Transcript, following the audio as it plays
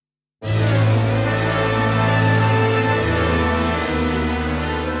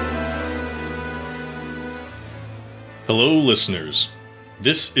Hello, listeners.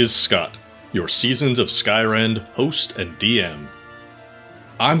 This is Scott, your Seasons of Skyrend host and DM.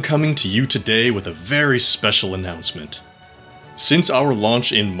 I'm coming to you today with a very special announcement. Since our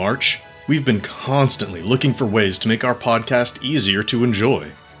launch in March, we've been constantly looking for ways to make our podcast easier to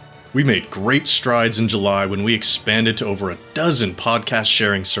enjoy. We made great strides in July when we expanded to over a dozen podcast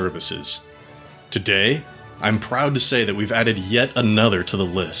sharing services. Today, I'm proud to say that we've added yet another to the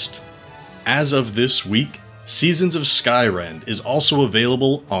list. As of this week, Seasons of Skyrend is also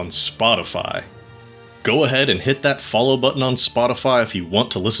available on Spotify. Go ahead and hit that follow button on Spotify if you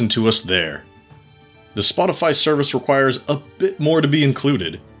want to listen to us there. The Spotify service requires a bit more to be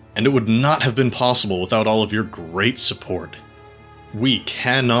included, and it would not have been possible without all of your great support. We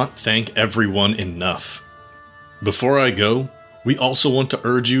cannot thank everyone enough. Before I go, we also want to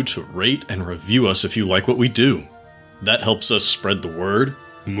urge you to rate and review us if you like what we do. That helps us spread the word,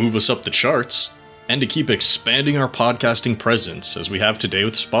 move us up the charts, and to keep expanding our podcasting presence as we have today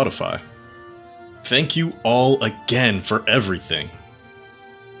with Spotify. Thank you all again for everything.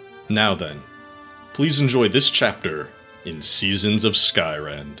 Now then, please enjoy this chapter in Seasons of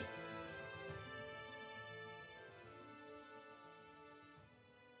Skyrend.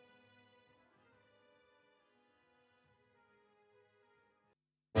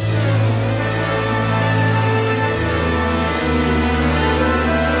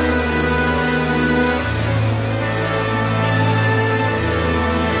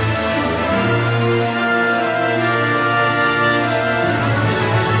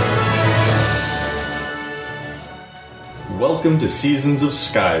 Welcome to Seasons of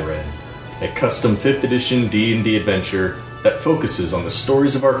Skyrend, a custom 5th edition D&D adventure that focuses on the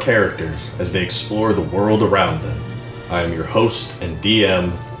stories of our characters as they explore the world around them. I am your host and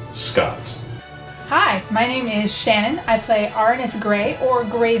DM, Scott. Hi, my name is Shannon. I play Arnis Grey, or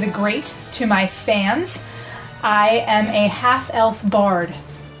Grey the Great, to my fans. I am a half-elf bard.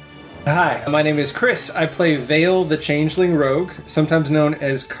 Hi, my name is Chris. I play Vale the Changeling Rogue, sometimes known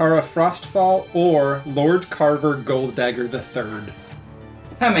as Kara Frostfall or Lord Carver Golddagger III.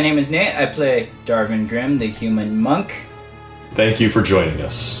 Hi, my name is Nate. I play Darvin Grimm, the Human Monk. Thank you for joining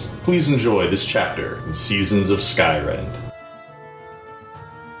us. Please enjoy this chapter in Seasons of Skyrend.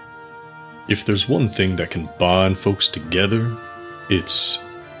 If there's one thing that can bind folks together, it's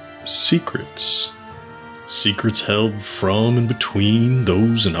secrets. Secrets held from and between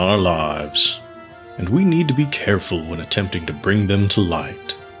those in our lives, and we need to be careful when attempting to bring them to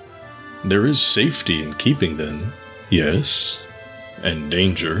light. There is safety in keeping them, yes, and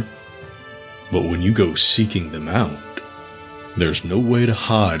danger, but when you go seeking them out, there's no way to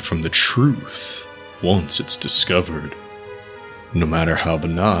hide from the truth once it's discovered, no matter how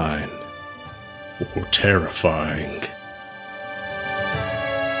benign or terrifying.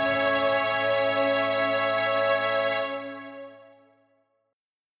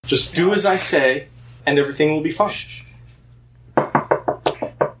 Just do as I say, and everything will be fine.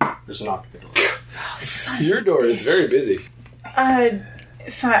 There's a knock at the door. Your door is very busy.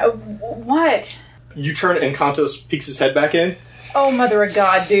 What? You turn and Kantos peeks his head back in. Oh, mother of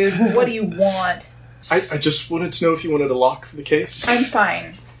God, dude. What do you want? I just wanted to know if you wanted a lock for the case. I'm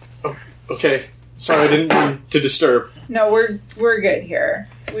fine. Oh, okay. Sorry, I didn't mean to disturb. No, we're good here.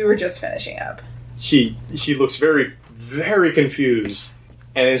 We were just finishing up. He looks very, very confused.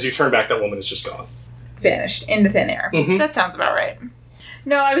 And as you turn back, that woman is just gone. Vanished into thin air. Mm-hmm. That sounds about right.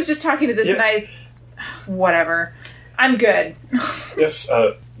 No, I was just talking to this nice... Whatever. I'm good. Yes,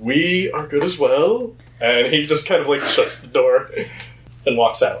 we are good as well. And he just kind of shuts the door and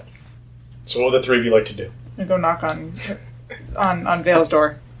walks out. So what would the three of you like to do? I'm gonna go knock on Vale's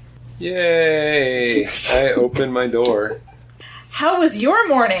door. Yay! I opened my door. How was your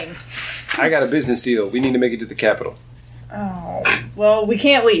morning? I got a business deal. We need to make it to the capital. Oh, well, we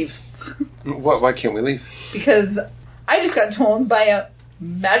can't leave. What? Why can't we leave? Because I just got told by a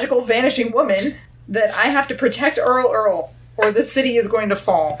magical vanishing woman that I have to protect Earl, or the city is going to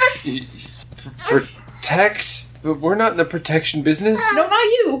fall. Protect? But we're not in the protection business. No, not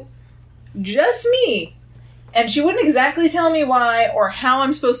you. Just me. And she wouldn't exactly tell me why or how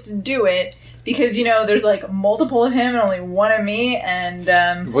I'm supposed to do it, because, there's multiple of him and only one of me,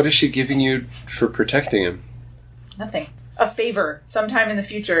 and, What is she giving you for protecting him? Nothing. A favor sometime in the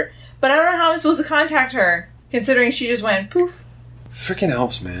future. But I don't know how I'm supposed to contact her, considering she just went poof. Freaking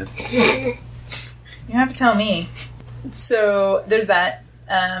elves, man. You have to tell me. So, there's that.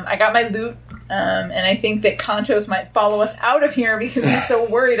 I got my loot, and I think that Kantos might follow us out of here because he's so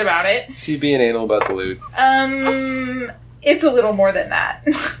worried about it. Is he being anal about the loot? It's a little more than that.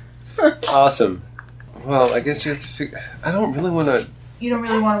 Awesome. Well, I guess you have to figure... I don't really want to You don't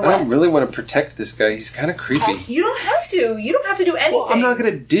really want I to don't really want to protect this guy. He's kind of creepy. You don't have to. You don't have to do anything. Well, I'm not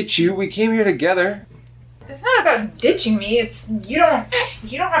going to ditch you. We came here together. It's not about ditching me. It's you don't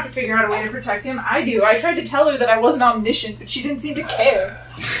have to figure out a way to protect him. I do. I tried to tell her that I wasn't omniscient, but she didn't seem to care.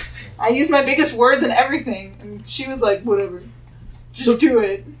 I used my biggest words and everything, and she was like, "Whatever, just do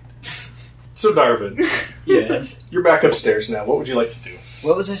it." So, Darvin, Yes. you're back upstairs now. What would you like to do?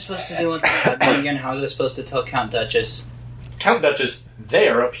 What was I supposed to do once I had one again? How was I supposed to tell Count Duchess? Count Duchess,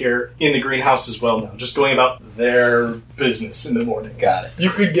 they're up here in the greenhouse as well now, just going about their business in the morning. Got it. You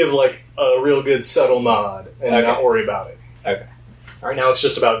could give, like, a real good subtle nod and Okay. not worry about it. Okay. Alright, now it's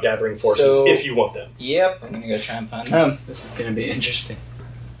just about gathering forces So- if you want them. Yep, I'm gonna go try and find them. This is gonna be interesting.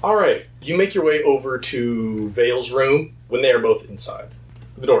 Alright, you make your way over to Vale's room when they are both inside.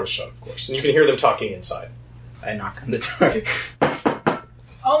 The door is shut, of course, and you can hear them talking inside. I knock on the door.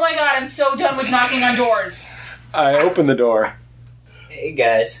 Oh my god, I'm so done with knocking on doors. I open the door. Hey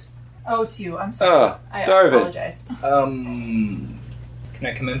guys. Oh, it's you. I'm sorry. Oh, I Darvin. apologize. Can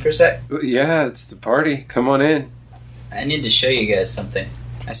I come in for a sec? Yeah, it's the party. Come on in. I need to show you guys something.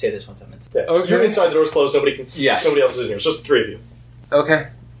 I say this once I'm inside. Yeah. Okay. You're inside, the door's closed, nobody else is in here. It's just the three of you. Okay.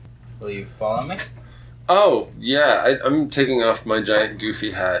 Will you follow me? Oh, yeah, I'm taking off my giant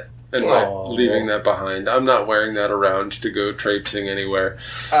goofy hat and Aw. leaving that behind. I'm not wearing that around to go traipsing anywhere.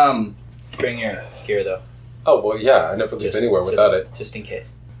 Bring your gear though. Oh, well, yeah, I never leave anywhere without it. Just in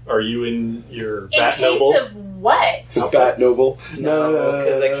case. Are you in your In Bat case Noble? of what? The Bat Noble. No,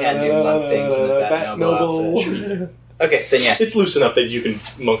 because I can't do monk things in the Bat Noble outfit. Okay, then yes. It's loose enough that you can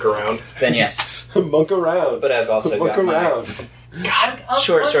monk around. Then yes. Monk around. But I've also Monk got my around.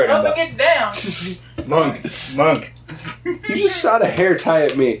 Short sword and Up and get down. monk. You just shot a hair tie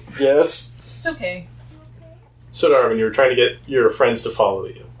at me. Yes. It's okay. So, Darvin, you were trying to get your friends to follow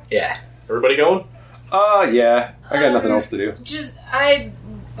you. Yeah. Everybody going? Yeah. I got nothing else to do. Just,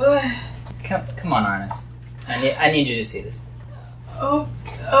 Come on, Arnis. I need you to see this. Oh,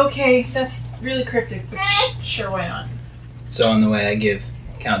 okay. That's really cryptic, but sure, why not? So on the way, I give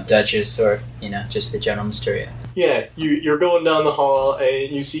Count Duchess, or just the general Mysteria. Yeah, you're going down the hall,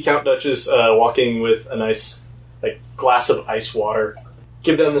 and you see Count Duchess walking with a nice glass of ice water.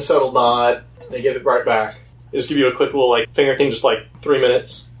 Give them the subtle nod. They give it right back. They just give you a quick little finger thing, just 3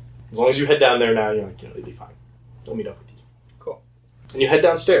 minutes. As long as you head down there now, you'll be fine. They'll meet up with you. Cool. And you head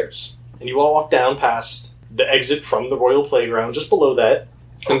downstairs, and you all walk down past the exit from the Royal Playground. Just below that,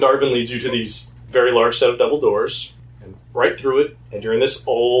 and Darvin leads you to these very large set of double doors, and right through it, and you're in this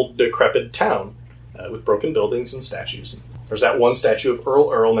old, decrepit town with broken buildings and statues. There's that one statue of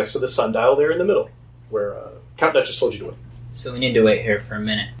Earl next to the sundial there in the middle, where Count Duchess told you to wait. So we need to wait here for a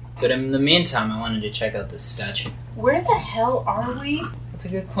minute. But in the meantime, I wanted to check out this statue. Where the hell are we? That's a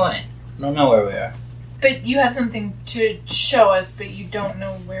good point. I don't know where we are. But you have something to show us, but you don't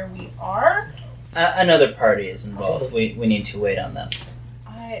know where we are? Another party is involved. We need to wait on them.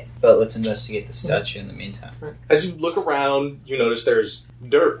 But let's investigate the statue in the meantime. As you look around, you notice there's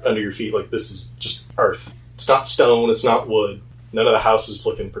dirt under your feet. This is just earth. It's not stone, it's not wood. None of the house is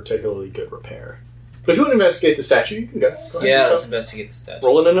looking particularly good repair. But if you want to investigate the statue, you can go. Go ahead, Yeah, do let's so. investigate the statue.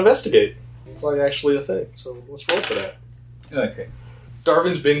 Roll in and investigate. It's actually a thing, so let's roll for that. Okay.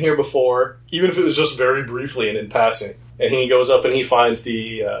 Darvin's been here before, even if it was just very briefly and in passing. And he goes up and he finds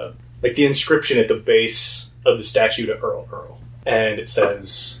the inscription at the base of the statue to Earl. And it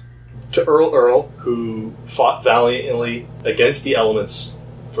says, "To Earl, who fought valiantly against the elements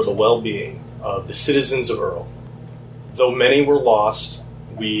for the well-being of the citizens of Earl. Though many were lost,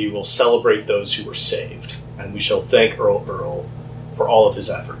 we will celebrate those who were saved, and we shall thank Earl for all of his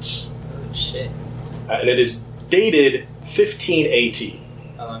efforts." Oh, shit. And it is dated 15 AT.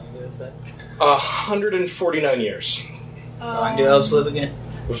 How long ago is that? 149 years. How long do elves live again?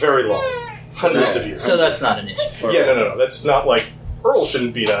 Very long. Hundreds of years. So that's not an issue. Yeah, no. That's not Earl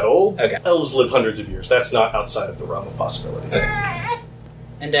shouldn't be that old. Okay. Elves live hundreds of years. That's not outside of the realm of possibility. Okay.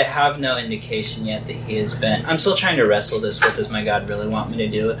 And I have no indication yet that he has been... I'm still trying to wrestle this. What does my god really want me to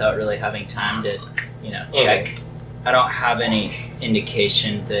do without really having time to, check. I don't have any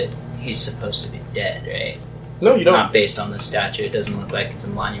indication that he's supposed to be dead, right? No, you don't. Not based on the statue. It doesn't look like it's a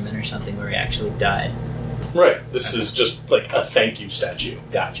monument or something where he actually died. Right. This is just a thank you statue.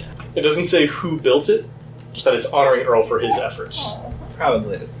 Gotcha. It doesn't say who built it, just that it's honoring Earl for his efforts.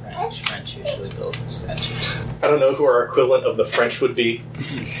 Probably the French. French usually build statues. I don't know who our equivalent of the French would be.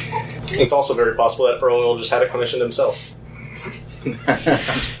 It's also very possible that Earl just had it commissioned himself.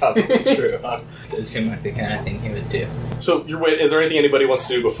 That's probably true. It seemed like the kind of thing he would do. So, is there anything anybody wants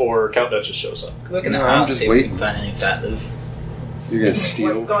to do before Count Duchess shows up? Look in the No, I'm house, just see if we waiting. can find any fat loot. You're gonna steal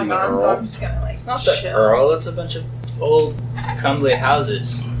What's from going the on? Earl? So I'm just gonna It's not the chill. Earl, it's a bunch of Old, crumbly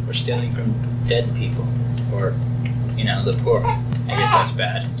houses. We're stealing from dead people. Or, the poor. I guess that's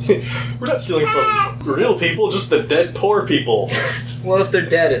bad. We're not stealing from real people, just the dead poor people. Well, if they're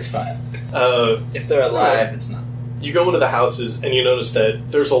dead, it's fine. If they're alive, it's not. You go into the houses and you notice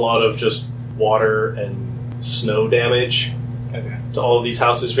that there's a lot of just water and snow damage Okay. to all of these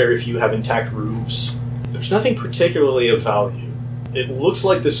houses. Very few have intact roofs. There's nothing particularly of value. It looks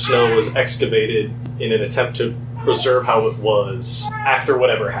like the snow was excavated in an attempt to preserve how it was after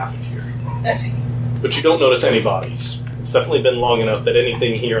whatever happened here. I see. But you don't notice any bodies. It's definitely been long enough that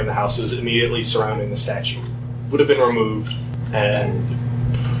anything here in the houses immediately surrounding the statue would have been removed and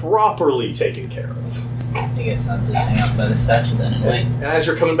properly taken care of. I guess I'll just hang out by the statue then and wait. And as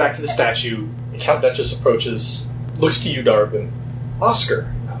you're coming back to the statue, Count Duchess approaches, looks to you, Darwin.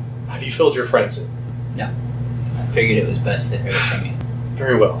 Oscar, have you filled your friends in? No. I figured it was best they heard it from you.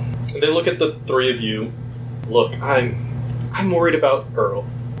 Very well. And they look at the three of you. Look, I'm worried about Earl.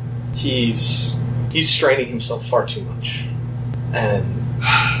 He's straining himself far too much. And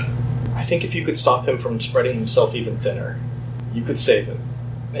I think if you could stop him from spreading himself even thinner, you could save him.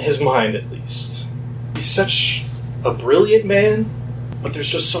 His mind, at least. He's such a brilliant man, but there's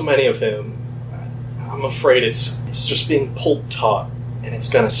just so many of him. I'm afraid it's just being pulled taut, and it's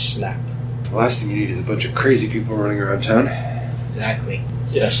gonna snap. The last thing you need is a bunch of crazy people running around town. Exactly.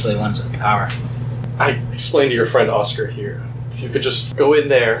 Especially ones with power. I explained to your friend Oscar here. If you could just go in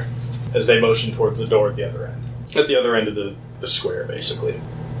there, as they motion towards the door at the other end. At the other end of the square, basically.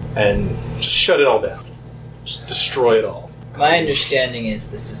 And just shut it all down. Just destroy it all. My understanding is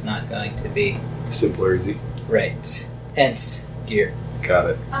this is not going to be Simple or easy. right. Hence, gear.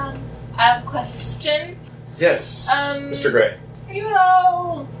 Got it. I have a question. Yes. Mr. Gray. Are you at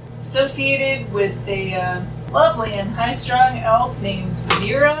all associated with a lovely and high-strung elf named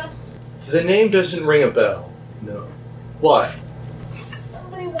Vera? The name doesn't ring a bell. No. Why?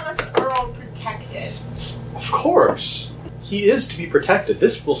 Somebody wants Earl protected. Of course. He is to be protected.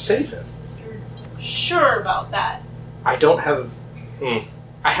 This will save him. You're sure about that? I don't have...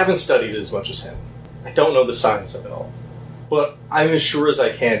 I haven't studied as much as him. I don't know the science of it all. But I'm as sure as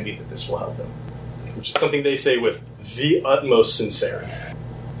I can be that this will help him. Which is something they say with the utmost sincerity.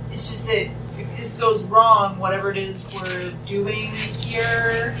 It's just that if this goes wrong, whatever it is we're doing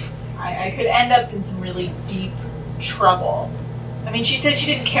here, I could end up in some really deep trouble. I mean, she said she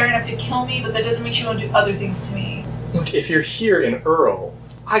didn't care enough to kill me, but that doesn't mean she won't do other things to me. Look, if you're here in Earl,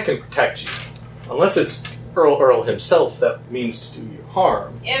 I can protect you. Unless it's Earl himself that means to do you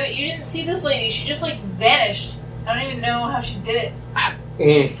harm. Yeah, but you didn't see this lady. She just, vanished. I don't even know how she did it.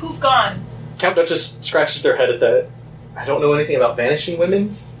 Just poof, gone. Count Duchess scratches their head at that. I don't know anything about vanishing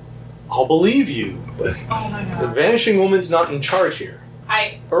women. I'll believe you, but Oh my the god. vanishing woman's not in charge here.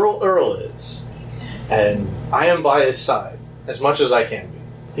 Earl is. And I am by his side, as much as I can be.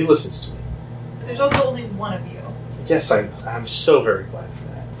 He listens to me. There's also only one of you. Yes, I'm so very glad for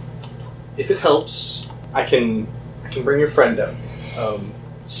that. If it helps, I can bring your friend down,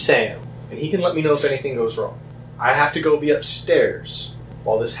 Sam, and he can let me know if anything goes wrong. I have to go be upstairs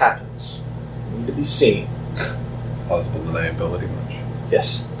while this happens. I need to be seen. Plausible deniability much.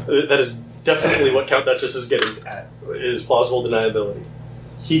 Yes, that is definitely what Count Duchess is getting at, is plausible deniability.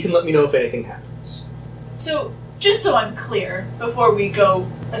 He can let me know if anything happens. So, just so I'm clear, before we go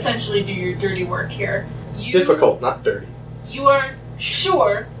essentially do your dirty work here, It's difficult, not dirty. You are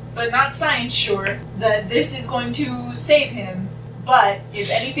sure, but not science sure, that this is going to save him, but if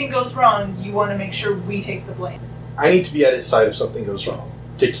anything goes wrong, you want to make sure we take the blame. I need to be at his side if something goes wrong,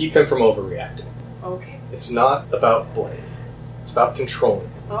 to keep him from overreacting. Okay. It's not about blame. It's about controlling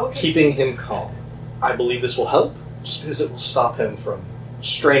him. Okay. Keeping him calm. I believe this will help, just because it will stop him from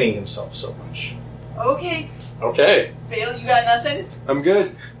straining himself so much. Okay. Okay. Vale, you got nothing? I'm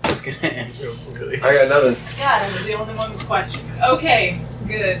good. I was gonna answer really. I got nothing. God, I was the only one with questions. Okay,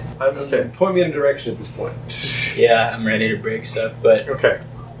 good. I'm Okay. Point me in a direction at this point. Yeah, I'm ready to break stuff, but Okay.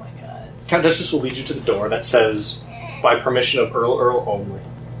 Oh my god. Count Duchess will lead you to the door that says, by permission of Earl only.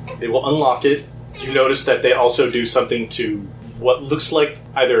 They will unlock it. You notice that they also do something to what looks like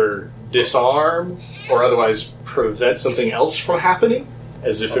either disarm or otherwise prevent something else from happening,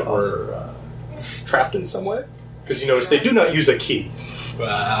 as if it were trapped in some way. Because you notice they do not use a key.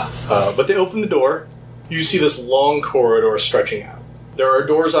 But they open the door. You see this long corridor stretching out. There are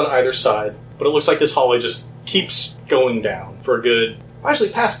doors on either side, but it looks like this hallway just keeps going down for a good... Actually,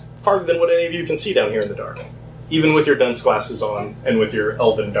 past farther than what any of you can see down here in the dark. Even with your dunce glasses on and with your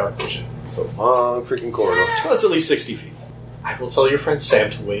elven dark vision. So, Long freaking corridor. well, it's at least 60 feet. I will tell your friend Sam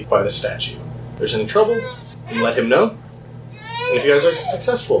to wait by the statue. If there's any trouble, you can let him know. And if you guys are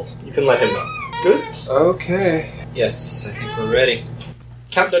successful, you can let him know. Good? Okay. Yes, I think we're ready.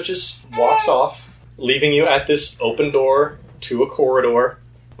 Count Duchess walks off, leaving you at this open door to a corridor.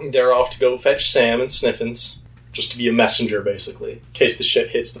 They're off to go fetch Sam and Sniffins, just to be a messenger, basically, in case the shit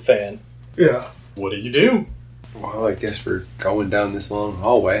hits the fan. Yeah. What do? Well, I guess we're going down this long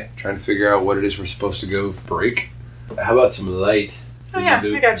hallway, trying to figure out what it is we're supposed to go break. How about some light? Oh yeah,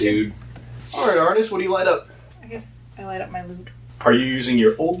 I got you. Dude. Alright, Arnis, what do you light up? I guess I light up my loot. Are you using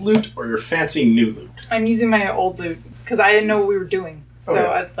your old loot or your fancy new loot? I'm using my old loot because I didn't know what we were doing. So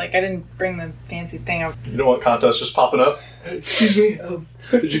Okay. I didn't bring the fancy thing. You don't want Kantos just popping up? Excuse me,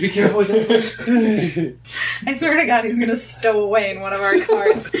 Did you be careful with that? I swear to God, he's gonna stow away in one of our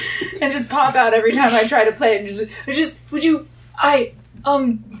cards and just pop out every time I try to play it. And just would you?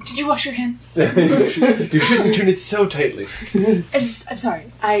 Did you wash your hands? You shouldn't turn it so tightly. I'm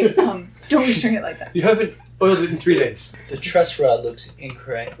sorry. Don't restring it like that. You haven't oiled it in 3 days. The truss rod looks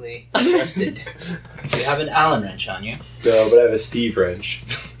incorrectly adjusted. You have an Allen wrench on you. No, but I have a Steve wrench.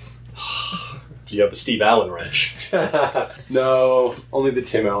 Do you have the Steve Allen wrench? No, only the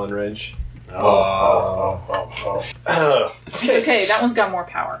Tim Allen wrench. It's okay. That one's got more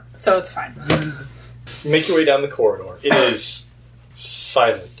power, so it's fine. Make your way down the corridor. It is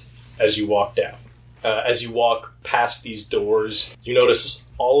silent as you walk down. As you walk past these doors, you notice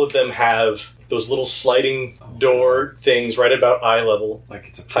all of them have those little sliding door things right about eye level. Like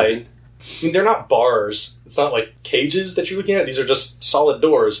it's a prison. Height. I mean, they're not bars. It's not like cages that you're looking at. These are just solid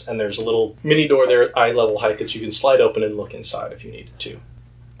doors, and there's a little mini door there at eye level height that you can slide open and look inside if you needed to.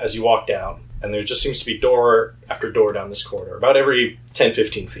 As you walk down, and there just seems to be door after door down this corridor, about every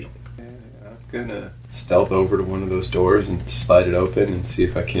 10-15 feet. I'm gonna stealth over to one of those doors and slide it open and see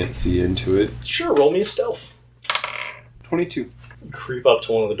if I can't see into it. Sure, roll me a stealth. 22. Creep up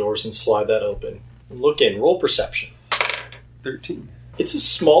to one of the doors and slide that open. Look in. Roll perception. 13. It's a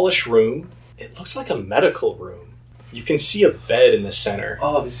smallish room. It looks like a medical room. You can see a bed in the center.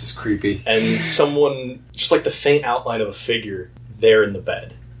 Oh, this is creepy. And someone, just like the faint outline of a figure, there in the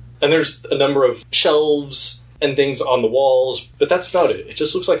bed. And there's a number of shelves and things on the walls, but that's about it. It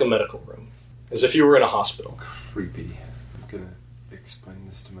just looks like a medical room. As if you were in a hospital. Creepy. I'm gonna explain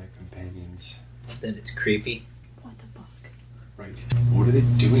this to my companions. Then it's creepy. What the fuck? Right. What are they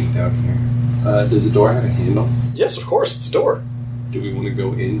doing down here? Does the door have a handle? Yes, of course, it's a door. Do we want to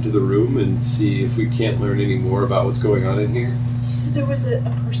go into the room and see if we can't learn any more about what's going on in here? You said there was a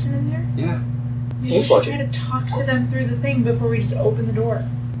person in there? Yeah. Maybe we Looks should like try it. to talk to them through the thing before we just open the door.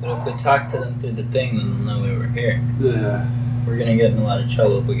 But if we talk to them through the thing, then they'll know we were here. The We're gonna get in a lot of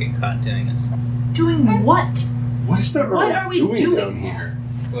trouble if we get caught doing this. Doing what? what is the What Earl are we doing doing? down here?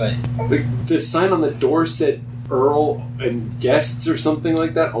 What? The sign on the door said Earl and guests or something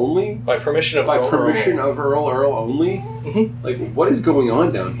like that only? By permission of By Earl permission Earl. of Earl only? Mhm. Like, what is going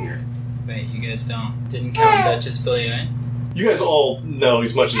on down here? Wait, you guys didn't Count Duchess fill you in? You guys all know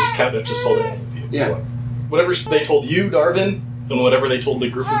as much as Count Duchess told any of you. Yeah. So, whatever they told you, Darvin, and whatever they told the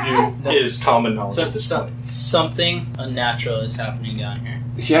group of you is common knowledge at this point. Something unnatural is happening down here.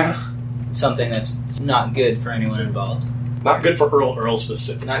 Yeah. Something that's not good for anyone involved. Not good for Earl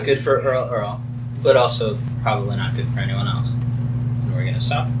specifically. Not good for Earl, but also probably not good for anyone else. And we're gonna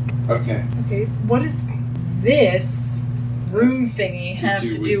stop. Okay. Okay, what does this room thingy have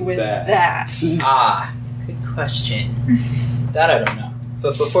to do with that? Ah, good question. That I don't know.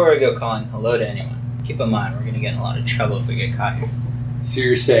 But before we go calling hello to anyone, keep in mind we're gonna get in a lot of trouble if we get caught here. So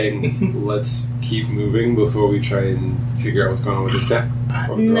you're saying let's keep moving before we try and figure out what's going on with this guy?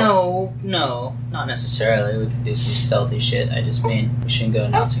 Or girl? No, not necessarily. We could do some stealthy shit. I just mean we shouldn't go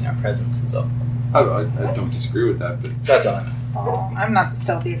announcing our presence is all. I don't disagree with that, but That's all I know. Oh, I'm not the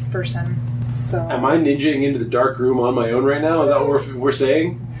stealthiest person, so am I ninjaing into the dark room on my own right now? Is that what we're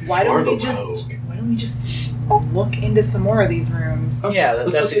saying? why Or don't the we just rogue. look into some more of these rooms Yeah,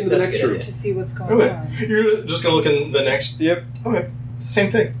 Let's that's look into the that's a next good room. idea. to see what's going Okay. on? You're just going to look in the next... Yep. Okay. It's the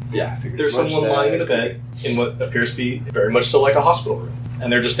same thing. Yeah, I figured There's as much. someone lying in a That's bed in what appears to be very much so like a hospital room. And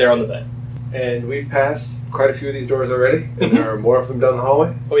they're just there on the bed. And we've passed quite a few of these doors already, and Mhm. there are more of them down the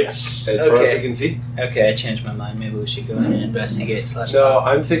hallway, Oh, yes. as far as Okay. we can see. Okay, I changed my mind. Maybe we should go in and investigate. / No, talk.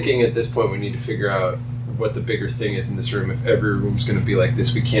 I'm thinking at this point we need to figure out what the bigger thing is in this room. If every room's going to be like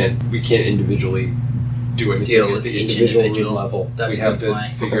this, we can't individually do anything Deal at with the each individual individual. room level. That's we a have good to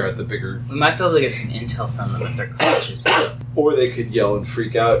point. figure out the bigger, We might be able to get some intel from them if they're cautious. or they could yell and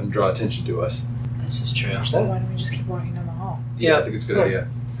freak out and draw attention to us. This is true. So why don't we just keep walking down the hall? Yeah, I think it's a good Yeah. idea.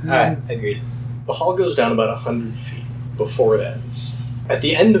 Alright, agreed. The hall goes down about 100 feet before it ends. At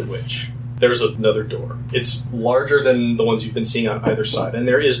the end of which, there's another door. It's larger than the ones you've been seeing on either side, and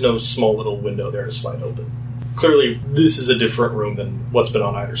there is no small little window there to slide open. Clearly, this is a different room than what's been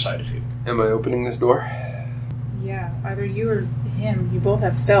on either side of you. Am I opening this door? Yeah, either you or him. You both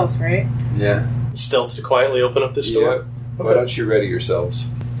have stealth, right? Yeah. Stealth to quietly open up this door? Yep. Why don't you ready yourselves?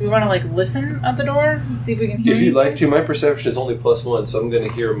 Do we want to, like, listen at the door? And see if we can hear If you'd anything? like to, my perception is only +1, so I'm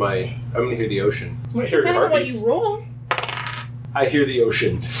gonna hear the ocean. I'm going to hear your Depending on what heartbeat. you roll. I hear the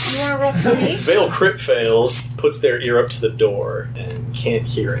ocean. You want to roll for me? Vale crit fails, puts their ear up to the door, and can't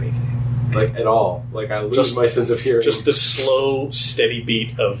hear anything. Like, at all. Like, I lose Just- my sense of hearing. Just the slow, steady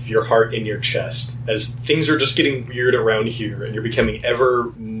beat of your heart in your chest as things are just getting weird around here, and you're becoming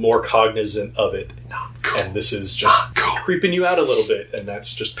ever more cognizant of it. And this is just creeping you out a little bit, and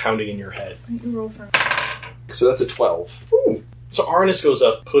that's just pounding in your head. Why don't you roll for me? So that's a 12. So Arnis goes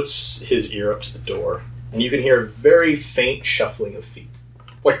up, puts his ear up to the door, and you can hear a very faint shuffling of feet.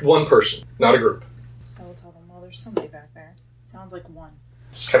 Like one person, not a group. I will tell them, well, there's somebody back there. Sounds like one.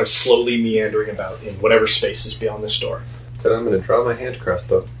 Just kind of slowly meandering about in whatever space is beyond this door. Then I'm gonna draw my hand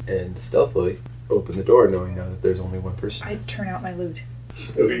crossbow and stealthily open the door, knowing now that there's only one person. I'd turn out my loot.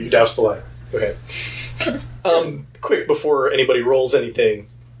 You douse the light. Okay. Quick, before anybody rolls anything,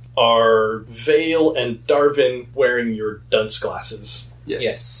 are Vale and Darvin wearing your dunce glasses?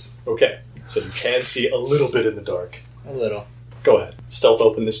 Yes. Okay, so you can see a little bit in the dark. A little. Go ahead. Stealth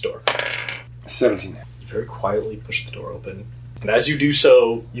open this door. 17. You very quietly push the door open, and as you do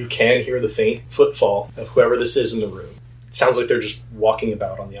so, you can hear the faint footfall of whoever this is in the room. It sounds like they're just walking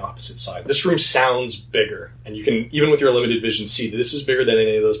about on the opposite side. This room sounds bigger, and you can, even with your limited vision, see that this is bigger than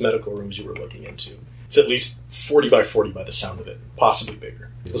any of those medical rooms you were looking into. It's at least 40 by 40 by the sound of it, possibly bigger.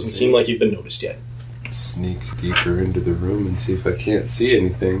 Doesn't seem like you've been noticed yet. Sneak deeper into the room and see if I can't see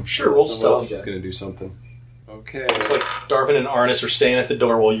anything. Sure, roll Someone stealth else is again. gonna do something. Okay. Looks like Darvin and Arnis are staying at the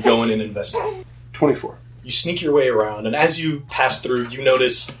door while you go in and investigate. 24. You sneak your way around, and as you pass through, you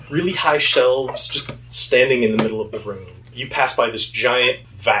notice really high shelves just standing in the middle of the room. You pass by this giant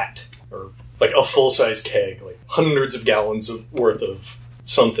vat, or like a full-size keg, like hundreds of gallons worth of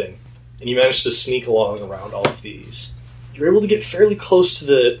something, and you manage to sneak along around all of these. You're able to get fairly close to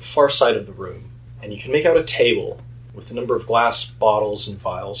the far side of the room, and you can make out a table with a number of glass bottles and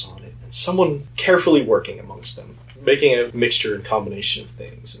vials on it, and someone carefully working amongst them, making a mixture and combination of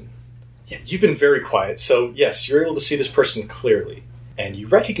things. And yeah, you've been very quiet, so yes, you're able to see this person clearly. And you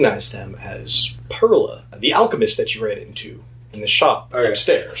recognize them as Perla, the alchemist that you ran into in the shop Okay.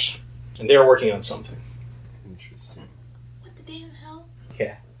 upstairs. And they are working on something. Interesting. What the damn hell?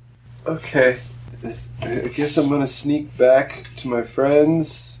 Yeah. Okay. I guess I'm gonna sneak back to my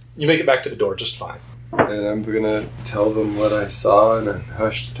friends, You make it back to the door just fine. and I'm gonna tell them what I saw in a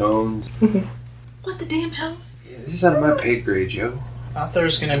hushed tone. What the damn hell? This is out of my pay grade, yo. I thought there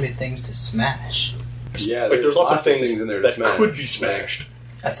was going to be things to smash. Yeah, Like, there's lots of things in there to that smash. could be smashed.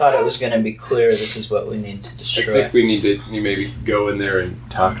 I thought it was going to be clear this is what we need to I destroy. think we need to maybe go in there and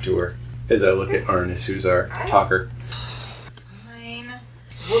talk to her. As I look at Arnis, who's our talker. Fine.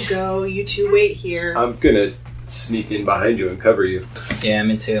 We'll go. You two wait here. I'm gonna sneak in behind you and cover you. Yeah,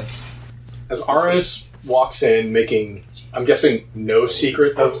 me too. As Arnis walks in, making, I'm guessing, no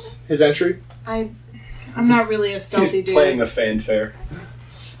secret of his entry. I'm not really a stealthy He's dude. playing a fanfare.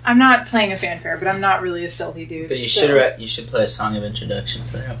 I'm not playing a fanfare, but I'm not really a stealthy dude. But you so should play a song of introduction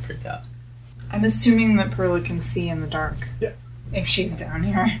so they don't freak out. I'm assuming that Perla can see in the dark. Yeah. If she's down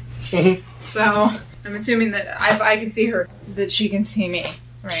here. Mhm. So I'm assuming that if I can see her, that she can see me.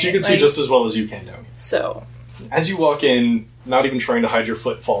 Right? She can see just as well as you can down. So. As you walk in, not even trying to hide your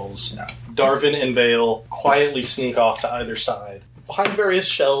footfalls, No. Darvin and Vale quietly sneak off to either side, behind various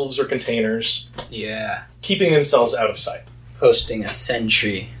shelves or containers, Yeah. keeping themselves out of sight. Posting a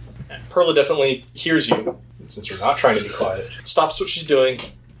sentry. Perla definitely hears you, since you're not trying to be quiet, stops what she's doing,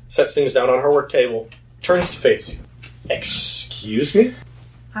 sets things down on her work table, turns to face you. Excuse me?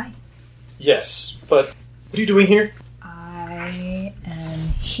 Hi. Yes, but what are you doing here? I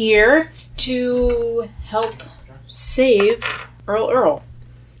am here to help save Earl.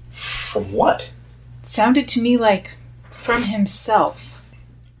 From what? Sounded to me like from himself.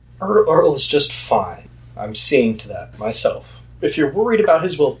 Earl is just fine. I'm seeing to that myself. If you're worried about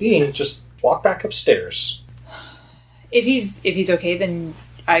his well-being, just walk back upstairs. If he's okay, then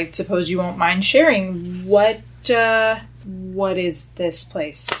I suppose you won't mind sharing what is this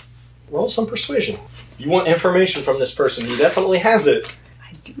place? Roll some persuasion. You want information from this person. He definitely has it.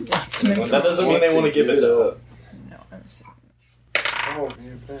 I do want some Well, that doesn't mean they want to give it, though. No, I'm sorry. Oh,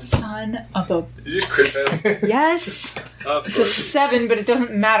 man. Son of a... Did you just crit fail? Yes! Of It's a 7, but it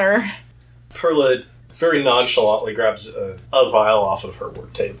doesn't matter. Perla very nonchalantly grabs a vial off of her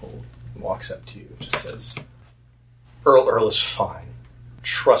work table and walks up to you and just says, Earl is fine.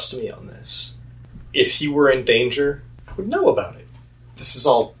 Trust me on this. If he were in danger, I would know about it. This is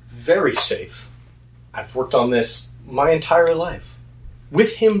all very safe. I've worked on this my entire life.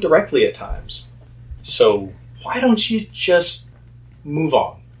 With him directly at times. So, why don't you just move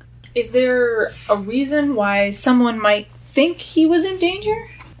on? Is there a reason why someone might think he was in danger?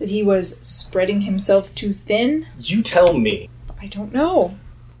 That he was spreading himself too thin? You tell me. I don't know.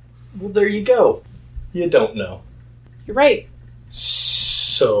 Well, there you go. You don't know. You're right.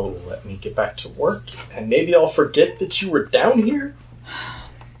 So, let me get back to work, and maybe I'll forget that you were down here?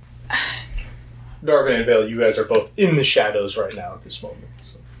 Darvin and Vale, you guys are both in the shadows right now at this moment.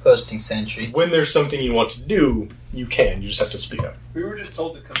 So. Posting sentry. When there's something you want to do, you can. You just have to speak up. We were just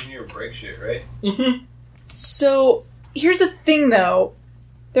told to come here and break shit, right? Mm-hmm. So, here's the thing, though.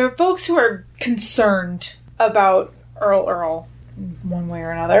 There are folks who are concerned about Earl, one way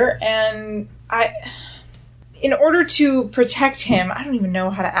or another, and in order to protect him, I don't even know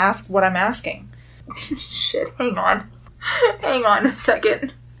how to ask what I'm asking. Shit, hang on. Hang on a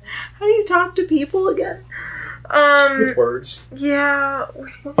second. How do you talk to people again? With words. Yeah,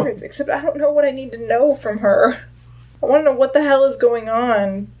 with words. Except I don't know what I need to know from her. I want to know what the hell is going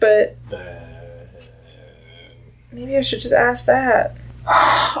on, but maybe I should just ask that.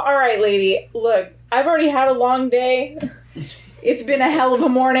 Alright, lady. Look, I've already had a long day. It's been a hell of a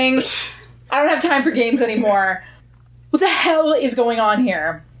morning. I don't have time for games anymore. What the hell is going on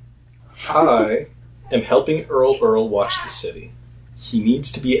here? I am helping Earl watch the city. He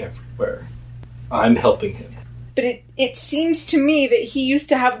needs to be everywhere. I'm helping him. But it seems to me that he used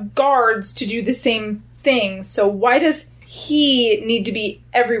to have guards to do the same thing, so why does he need to be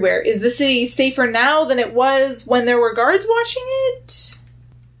everywhere? Is the city safer now than it was when there were guards watching it?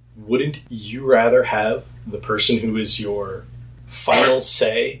 Wouldn't you rather have the person who is your final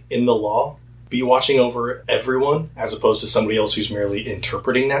say in the law be watching over everyone as opposed to somebody else who's merely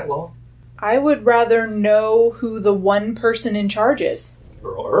interpreting that law? I would rather know who the one person in charge is.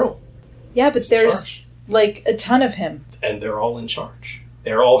 Earl. Yeah, but He's in there's charge. like a ton of him. And they're all in charge.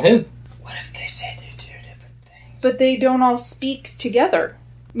 They're all him. What if they say they do different things? But they don't all speak together.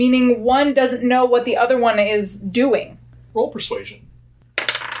 Meaning one doesn't know what the other one is doing. Roll persuasion.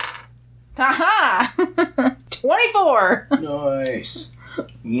 Haha! 24! Nice.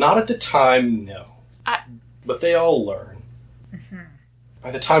 Not at the time, no. But they all learn. Mm-hmm. By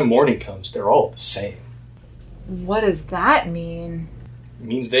the time morning comes, they're all the same. What does that mean? It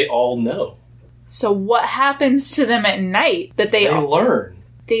means they all know. So what happens to them at night? That they learn.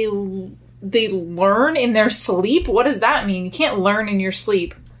 They learn in their sleep? What does that mean? You can't learn in your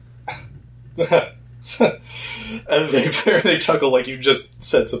sleep. And they chuckle like you just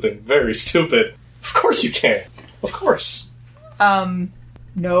said something very stupid. Of course you can. Of course.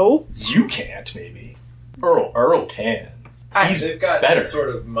 No. You can't, maybe. Earl can. They've got better. some sort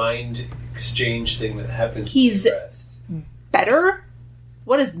of mind exchange thing that happens He's with the rest. better?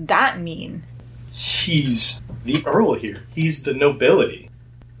 What does that mean? He's the Earl here. He's the nobility.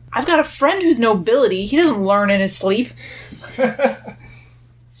 I've got a friend who's nobility. He doesn't learn in his sleep.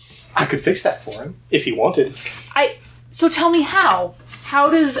 I could fix that for him, if he wanted. So tell me how. How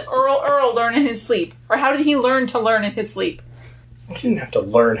does Earl learn in his sleep? Or how did he learn to learn in his sleep? He didn't have to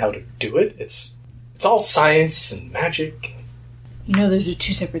learn how to do it. It's all science and magic. You know those are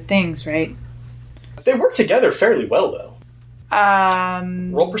two separate things, right? They work together fairly well, though.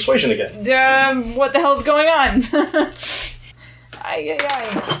 Roll persuasion again. What the hell's going on?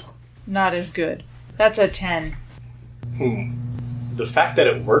 Not as good. That's a 10. The fact that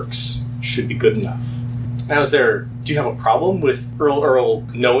it works should be good enough. Now, do you have a problem with Earl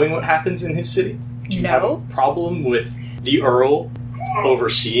knowing what happens in his city? Do you have a problem with the Earl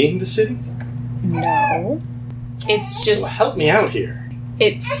overseeing the city? No. It's just... So help me out here.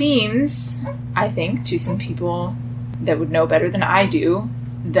 It seems, I think, to some people that would know better than I do,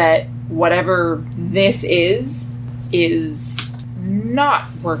 that whatever this is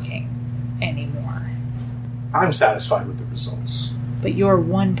not working anymore. I'm satisfied with the results. But you're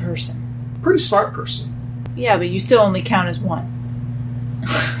one person. Pretty smart person. Yeah, but you still only count as one.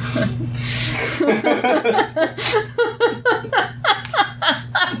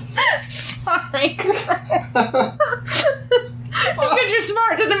 Sorry. Just because you're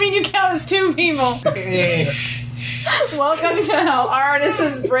smart doesn't mean you count as two people. Welcome to how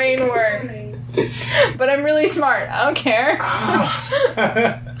Arnis's brain works. But I'm really smart. I don't care.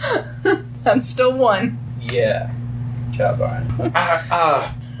 I'm still one. Yeah. Job on.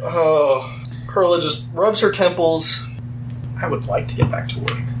 Perla just rubs her temples. I would like to get back to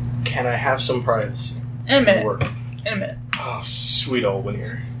work. Can I have some privacy? In a minute. Work. In a minute. Oh, sweet old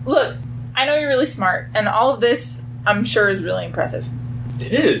Winnier. Look, I know you're really smart, and all of this, I'm sure, is really impressive.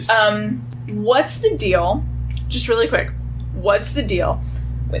 It is. What's the deal? Just really quick. What's the deal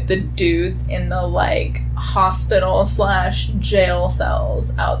with the dudes in the, like, hospital/jail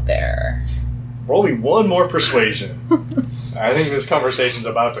cells out there. Roll me one more persuasion. I think this conversation's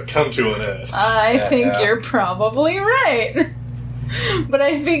about to come to an end. I think Yeah. you're probably right. But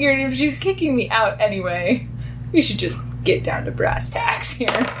I figured if she's kicking me out anyway, we should just get down to brass tacks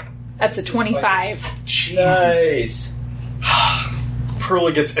here. That's a 25. Nice.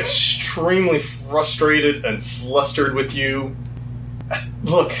 Perla gets extremely frustrated and flustered with you.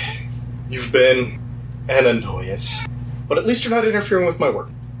 Look, you've been an annoyance, but at least you're not interfering with my work.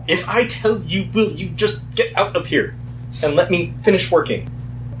 If I tell you, will you just get out of here and let me finish working?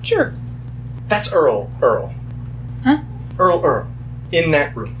 Sure. That's Earl. Huh? Earl. In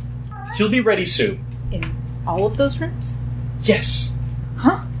that room. He'll be ready soon. In all of those rooms? Yes.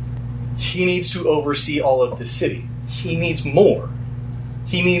 Huh? He needs to oversee all of the city. He needs more.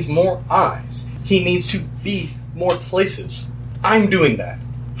 He needs more eyes. He needs to be more places. I'm doing that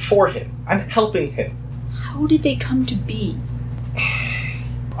for him. I'm helping him. How did they come to be?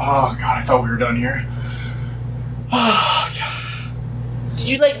 Oh, God, I thought we were done here. Oh, God. Did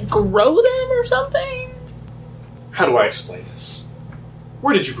you, like, grow them or something? How do I explain this?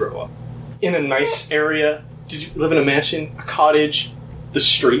 Where did you grow up? In a nice area? Did you live in a mansion? A cottage? The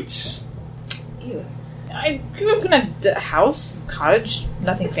streets? Ew. I grew up in a house, cottage,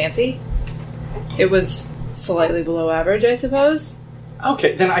 nothing fancy. It was slightly below average, I suppose.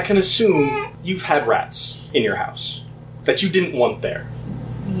 Okay, then I can assume you've had rats in your house that you didn't want there.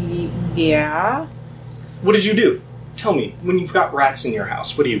 Yeah. What did you do? Tell me, when you've got rats in your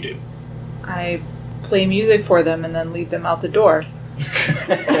house, what do you do? I play music for them and then lead them out the door.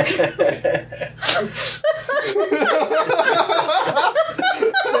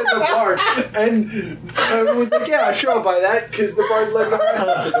 Said the bard, and everyone's like, "Yeah, sure, I'll buy that," because the bard let the rest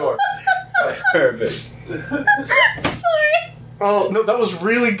out the door. Perfect. Sorry. Oh, no, that was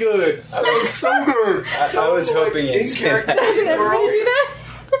really good. That was so good. I was hoping in it's character. Doesn't everybody do that?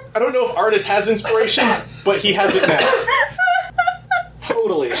 I don't know if Artis has inspiration, but he has it now.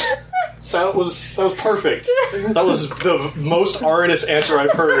 Totally. That was perfect. That was the most Artis answer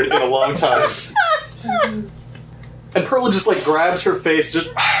I've heard in a long time. And Perla just, like, grabs her face, just...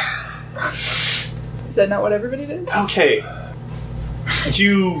 Is that not what everybody did? Okay.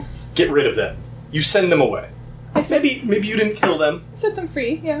 You get rid of them. You send them away. I set, Maybe you didn't kill them, set them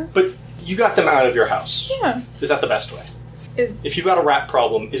free, yeah. but you got them out of your house. Yeah. Is that the best way? Is If you've got a rat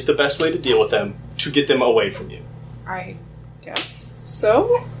problem, is the best way to deal with them to get them away from you? I guess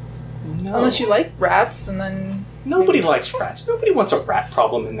so? No. Unless you like rats and then... Nobody likes rats. Nobody wants a rat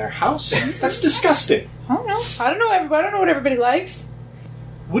problem in their house. That's disgusting. I don't know. I don't know what everybody likes.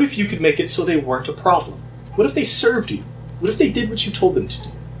 What if you could make it so they weren't a problem? What if they served you? What if they did what you told them to do?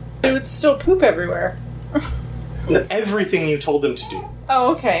 They would still poop everywhere. Everything you told them to do.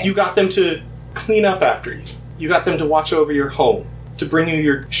 Oh, okay. You got them to clean up after you. You got them to watch over your home, to bring you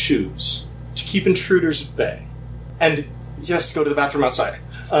your shoes, to keep intruders at bay. And, yes, to go to the bathroom outside.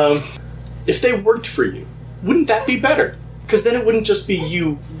 If they worked for you, wouldn't that be better? Because then it wouldn't just be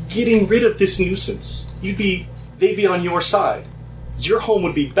you getting rid of this nuisance. They'd be on your side. Your home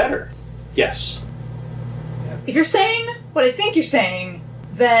would be better. Yes. If you're saying what I think you're saying,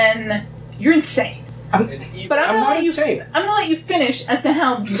 then you're insane. But I'm not insane. I'm gonna let you finish as to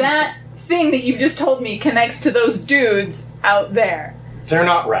how that thing that you've just told me connects to those dudes out there. They're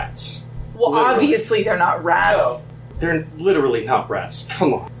not rats. Well, Literally. obviously they're not rats. No. They're literally not rats.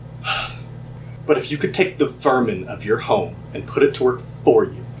 Come on. But if you could take the vermin of your home and put it to work for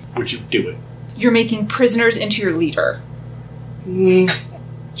you, would you do it? You're making prisoners into your leader.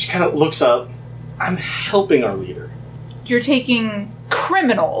 She kind of looks up. I'm helping our leader. You're taking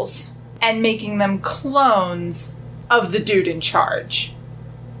criminals and making them clones of the dude in charge.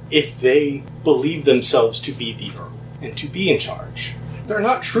 If they believe themselves to be the Earl and to be in charge, they're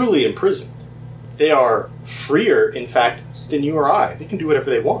not truly imprisoned. They are freer, in fact, than you or I. They can do whatever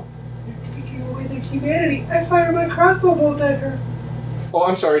they want. Taking away their humanity. I fired my crossbow bolt at her. Oh,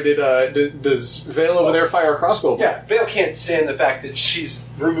 I'm sorry. Does Vale over there fire a crossbow? Yeah, Vale can't stand the fact that she's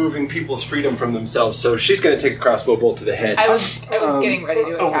removing people's freedom from themselves, so she's going to take a crossbow bolt to the head. I was getting ready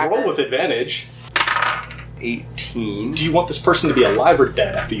to attack roll her. with advantage. 18. Do you want this person to be alive or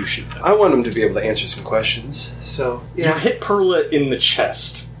dead after you shoot them? I want him to be able to answer some questions, so... You hit Perla in the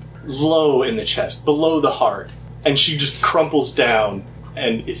chest, low in the chest, below the heart, and she just crumples down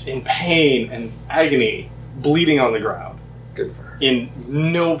and is in pain and agony, bleeding on the ground, Good for her. in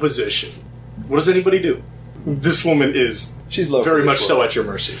no position. What does anybody do? This woman is She's low very for much this so world. at your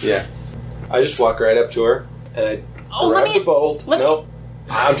mercy. Yeah. I just walk right up to her, and I grab the bolt. let me- Nope.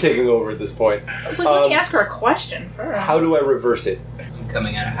 I'm taking over at this point. I was like, let me ask her a question first. How do I reverse it?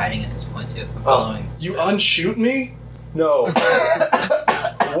 coming out of hiding at this point too. I'm following. You unshoot me? No.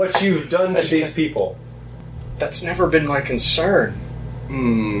 What you've done to these people. That's never been my concern.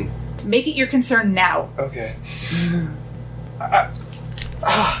 Make it your concern now. Okay.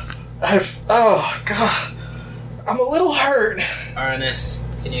 Oh, God. I'm a little hurt. Arnis,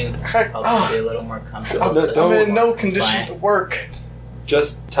 can you Heck, help me be a little more comfortable? I'm in no condition to work.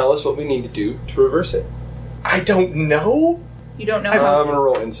 Just tell us what we need to do to reverse it. I don't know. You don't know I'm how. gonna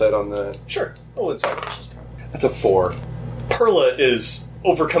roll insight on that. Sure. Roll inside. That's a 4. Perla is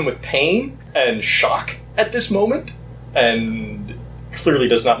overcome with pain and shock at this moment, and clearly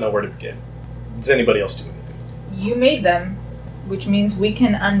does not know where to begin. Does anybody else do anything? You made them, which means we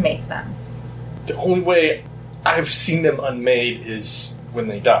can unmake them. The only way I've seen them unmade is when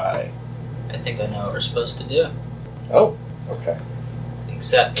they die. I think I know what we're supposed to do. Oh, okay.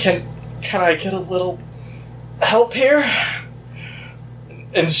 Except Can I get a little help here?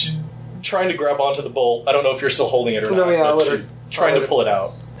 And she's trying to grab onto the bolt. I don't know if you're still holding it or No, not. yeah, I'll but let her- she's trying to pull it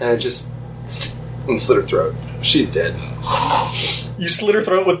out. And I just slit her throat. She's dead. You slit her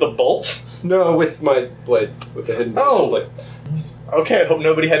throat with the bolt? No, with my blade. With the hidden blade. Oh. Just like, Okay, I hope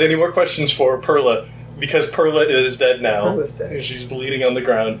nobody had any more questions for Perla, because Perla is dead now. Perla's dead. She's bleeding on the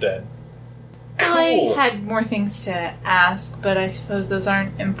ground, dead. I Cool. had more things to ask, but I suppose those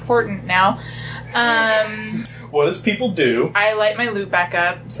aren't important now. What does people do? I light my loot back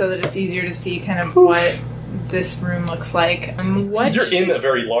up so that it's easier to see kind of what this room looks like. What You're in a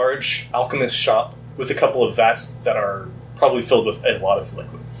very large alchemist shop with a couple of vats that are probably filled with a lot of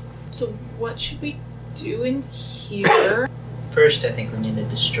liquid. So what should we do in here? first, I think we need to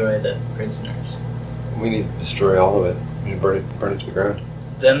destroy the prisoners. we need to destroy all of it. We need to burn it to the ground.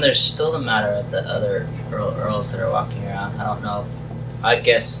 Then there's still the matter of the other earls that are walking around. I don't know if... I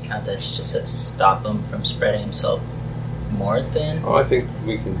guess Countach just said stop him from spreading himself more thin. Oh, I think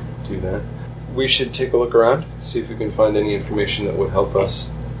we can do that. We should take a look around, see if we can find any information that would help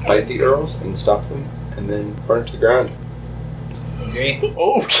us fight the Earls and stop them, and then burn it to the ground. Agree?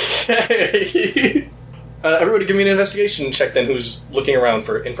 Okay. Everybody give me an investigation check then who's looking around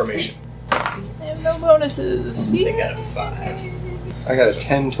for information. I have no bonuses. I got a 5. I got a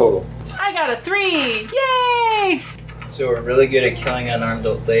 10 total. I got a 3! Yay! So we're really good at killing unarmed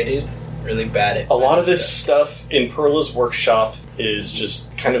old ladies, really bad at... A lot of this stuff in Perla's workshop is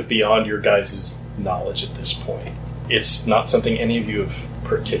just kind of beyond your guys' knowledge at this point. It's not something any of you have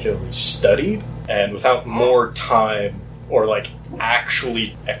particularly studied, and without more time or like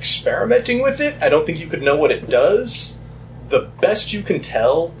actually experimenting with it, I don't think you could know what it does. The best you can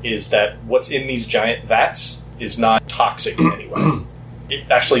tell is that what's in these giant vats is not toxic in any way. It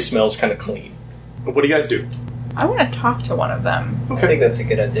actually smells kind of clean. But what do you guys do? I want to talk to one of them. I think that's a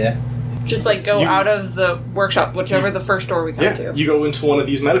good idea. Just like go You- out of the workshop, whichever the first door we come to. You go into one of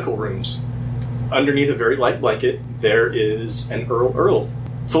these medical rooms. Underneath a very light blanket, there is an Earl.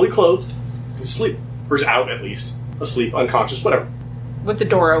 Fully clothed, asleep. Or is out, at least. Asleep, unconscious, whatever. With the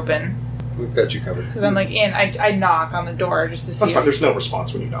door open. We've got you covered. Because I'm like in, I knock on the door just to see. That's fine. if- There's no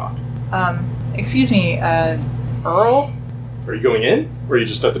response when you knock. Excuse me, Earl? Are you going in? Or are you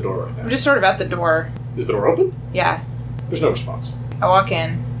just at the door right now? I'm just sort of at the door. Is the door open? Yeah. There's no response. I walk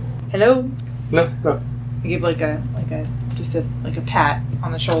in. Hello? No. I give like a pat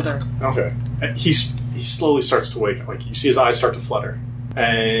on the shoulder. Okay. And he slowly starts to wake up. Like, you see his eyes start to flutter.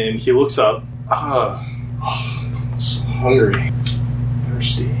 And he looks up. I'm so hungry.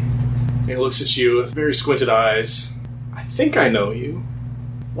 Thirsty. And he looks at you with very squinted eyes. I think I know you.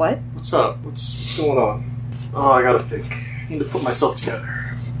 What? What's up? What's going on? Oh, I gotta think. I need to put myself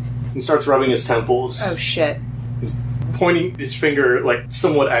together. He starts rubbing his temples. Oh shit. He's pointing his finger, like,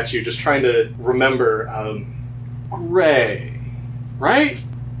 somewhat at you, just trying to remember, Gray. Right?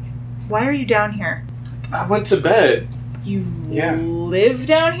 Why are you down here? I went to bed. You Yeah. live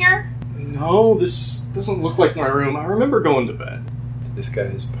down here? No, this doesn't look like my room. I remember going to bed. This guy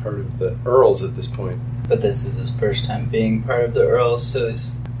is part of the Earls at this point. But this is his first time being part of the Earls, so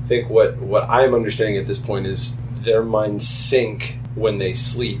it's... I think what I'm understanding at this point is their minds sink when they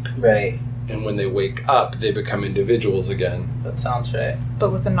sleep, Right. and when they wake up, they become individuals again, That sounds right.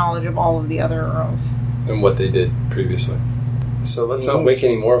 But with the knowledge of all of the other Earls. and what they did previously. So let's not wake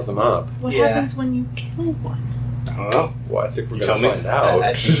any more of them up. What Yeah. happens when you kill one? I don't know. Well, I think we're You going tell to me. find out.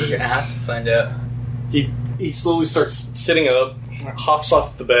 I think we're gonna have to find out. He slowly starts sitting up, hops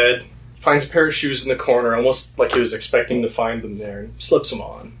off the bed, finds a pair of shoes in the corner, almost like he was expecting to find them there, and slips them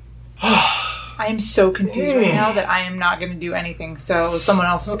on. I am so confused right now that I am not going to do anything, so someone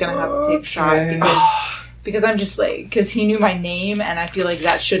else is going to have to take a shot Okay. because Because I'm just like, because he knew my name, and I feel like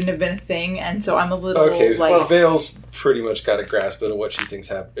that shouldn't have been a thing, and so I'm a little Okay, like. well, Vale's pretty much got a grasp of what she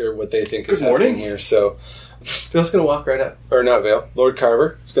thinks or what they think is Good morning. happening here. So Vale's gonna walk right up, or not Vale. Lord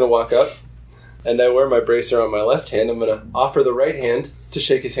Carver is gonna walk up, and I wear my bracer on my left hand. I'm gonna offer the right hand to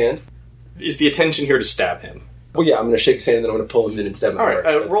shake his hand. Is the intention here to stab him? Well, yeah, I'm gonna shake his hand, and then I'm gonna pull him in and stab him. All right,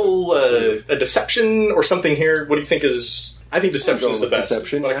 hard. That's roll the- a deception or something here. What do you think is... I think deception I'll is go the with best,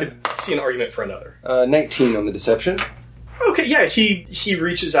 deception, but yeah. I could see an argument for another. 19 on the deception. Okay, yeah, he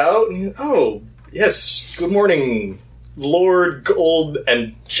reaches out and oh, yes, good morning, Lord Gold,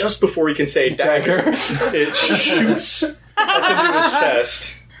 and just before he can say dagger, it shoots up into his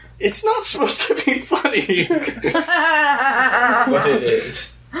chest. It's not supposed to be funny. But it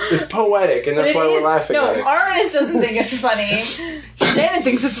is. It's poetic, and that's why we're laughing No, at it. Arnis doesn't think it's funny. Shannon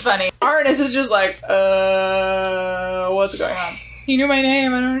thinks it's funny. Arnis is just like, what's going on? He knew my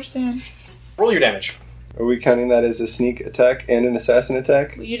name, I don't understand. Roll your damage. Are we counting that as a sneak attack and an assassin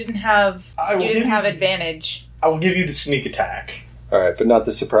attack? Well, you didn't have advantage. I will give you the sneak attack. Alright, but not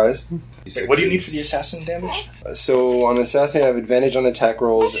the surprise. Wait, what do you need for the assassin damage? So on assassin, I have advantage on attack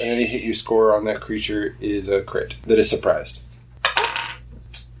rolls, and any hit you score on that creature is a crit that is surprised.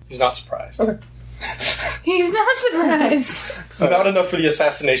 He's not surprised. Okay. He's not surprised. Not enough for the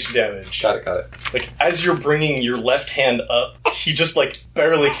assassination damage. Got it. Like, as you're bringing your left hand up, he just, like,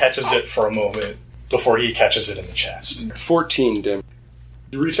 barely catches it for a moment before he catches it in the chest. 14 damage.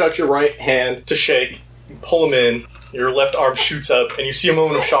 You reach out your right hand to shake, you pull him in, your left arm shoots up, and you see a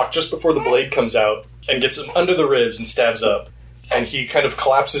moment of shock just before the blade comes out and gets him under the ribs and stabs up. And he kind of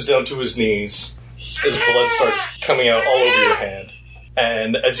collapses down to his knees as blood starts coming out all over your hand.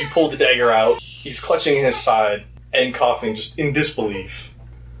 And as you pull the dagger out, he's clutching his side and coughing just in disbelief.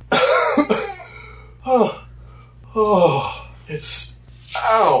 It's...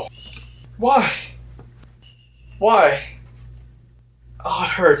 Ow. Why? Oh, it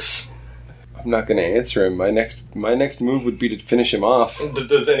hurts. I'm not going to answer him. My next move would be to finish him off.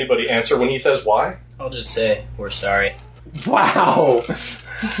 Does anybody answer when he says why? I'll just say, we're sorry. Wow!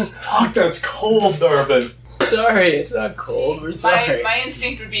 Fuck, that's cold, Darvin. Sorry, it's not cold. We're sorry. My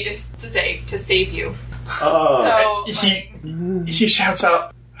instinct would be to save you. So So, he shouts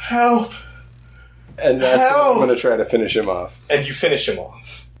out, "Help!" And that's what Help! I'm going to try to finish him off. And you finish him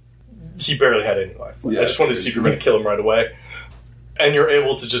off. He barely had any life. Yeah. I just wanted to see if you were going to kill him right away. And you're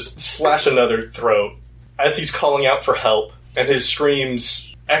able to just slash another throat as he's calling out for help, and his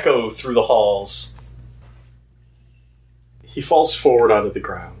screams echo through the halls. He falls forward onto the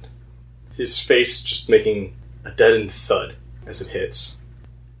ground, his face just making a deadened thud as it hits.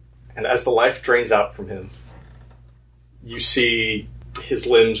 And as the life drains out from him, you see his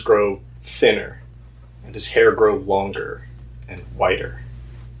limbs grow thinner and his hair grow longer and whiter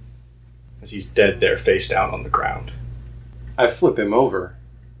as he's dead there face down on the ground. I flip him over.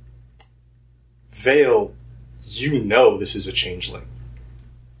 Vale, you know this is a changeling.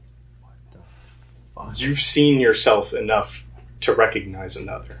 You've seen yourself enough to recognize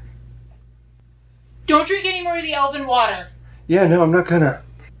another. don't drink any more of the elven water. Yeah, no, I'm not gonna.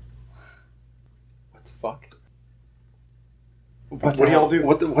 What the fuck? What do y'all do?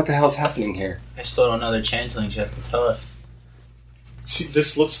 What the hell's happening here? I still don't know the changelings. You have to tell us. See,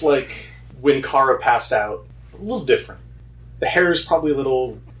 this looks like when Kara passed out. A little different. The hair is probably a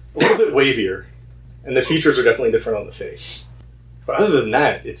little bit wavier, and the features are definitely different on the face. But other than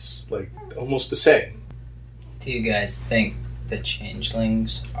that, it's like almost the same. Do you guys think the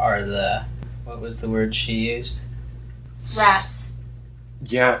changelings are the... What was the word she used? Rats.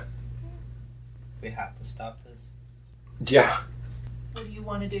 Yeah. We have to stop this. Yeah. What do you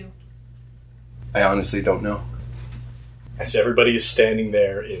want to do? I honestly don't know. As everybody is standing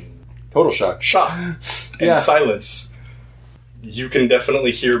there in Total shock. shock and Yeah. silence, you can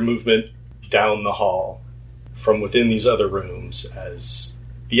definitely hear movement down the hall from within these other rooms as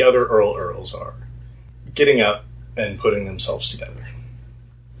the other Earls are getting up and putting themselves together.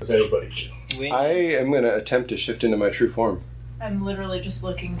 As anybody do. I am going to attempt to shift into my true form. I'm literally just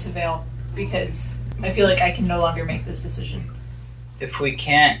looking to Vale because I feel like I can no longer make this decision. If we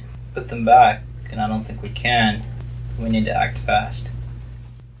can't put them back, and I don't think we can, we need to act fast.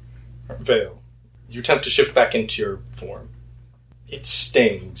 Vale, you attempt to shift back into your form. It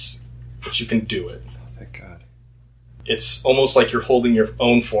stings, but you can do it. Thank God. It's almost like you're holding your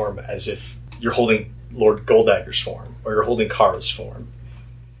own form as if you're holding Lord Goldagger's form, or you're holding Kara's form.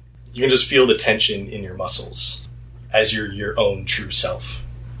 You can just feel the tension in your muscles as you're your own true self.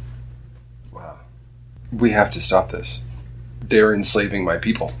 Wow. We have to stop this. They're enslaving my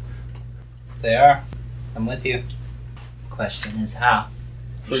people. They are. I'm with you. Question is how.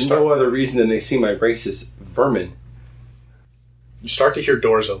 For no other reason than they see my brace as vermin. You start to hear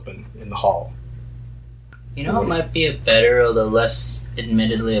doors open in the hall. You know what might be a better, although less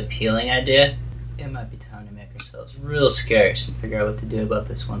admittedly appealing idea? It might be time to make ourselves real scarce and figure out what to do about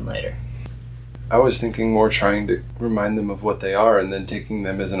this one later. I was thinking more trying to remind them of what they are and then taking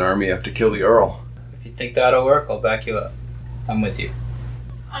them as an army up to kill the Earl. If you think that'll work, I'll back you up. I'm with you.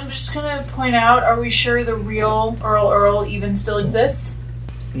 I'm just gonna point out, are we sure the real Earl even still exists?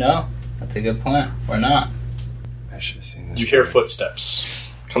 No, that's a good point. We're not. I should have seen this. You hear footsteps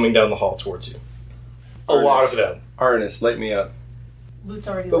coming down the hall towards you. A lot of them. Arnis, light me up. Loot's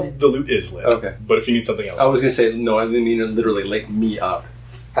already The lit. loot is lit. Okay. But if you need something else, I was going to say, no, I didn't mean to literally light me up.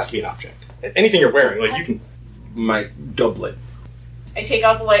 has to be an object. Anything you're wearing, like you can. My doublet. I take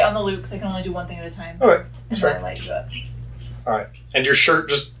out the light on the loot because I can only do one thing at a time. Okay, And that's then I right. light you up. All right, and your shirt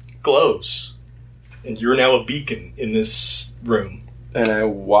just glows, and you're now a beacon in this room. And I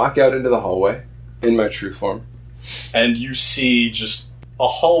walk out into the hallway in my true form. And you see just a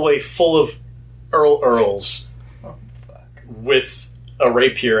hallway full of Earls Oh, fuck. with a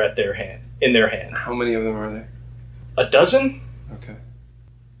rapier at in their hand. How many of them are there? A dozen? Okay.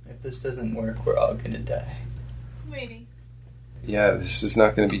 If this doesn't work, we're all gonna die. Maybe. Yeah, this is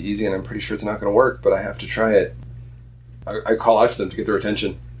not going to be easy, and I'm pretty sure it's not going to work, but I have to try it. I call out to them to get their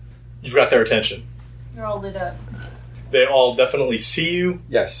attention. You've got their attention. You're all lit up. They all definitely see you.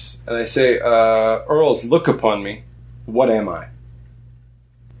 Yes. And I say, Earls, look upon me. What am I?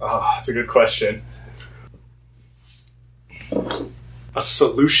 Ah, that's a good question. A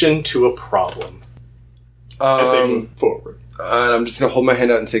solution to a problem as they move forward. And I'm just going to hold my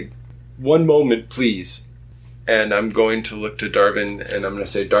hand out and say, 1 moment, please. And I'm going to look to Darvin, and I'm going to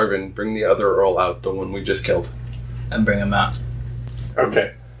say, Darvin, bring the other Earl out, the one we just killed. And bring him out.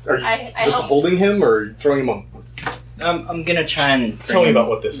 Okay. Are you I just help- holding him or throwing him on? I'm gonna try and Tell me about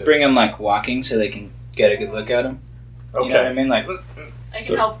what this is. Bring him like walking so they can get a good look at him. Okay. You know what I mean? Like, I can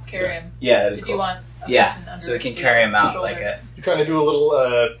So- help carry him yeah, that'd be if cool. you want. A person Yeah, under so we can the carry him out shoulder. like a You kind of do a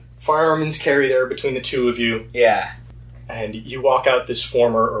little fireman's carry there between the two of you, yeah. and you walk out this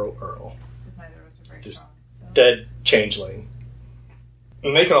former Earl, 'Cause neither of us are very This strong, so. dead changeling.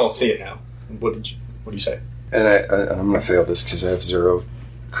 And they can all see it now. What do you say? And I'm going to fail this because I have 0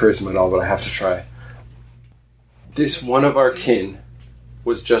 charisma at all, but I have to try. This one of our kin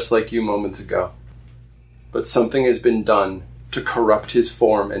was just like you moments ago. But something has been done to corrupt his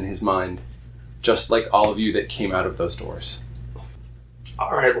form and his mind, just like all of you that came out of those doors.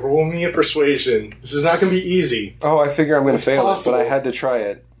 All right, roll me a persuasion. This is not going to be easy. Oh, I figure I'm going to It's fail possible. it, but I had to try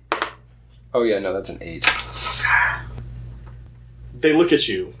it. Oh yeah, no, that's an 8. They look at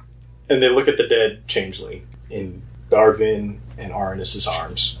you, and they look at the dead changeling in Darvin and Arnis's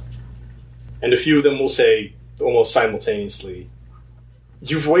arms. And a few of them will say, almost simultaneously,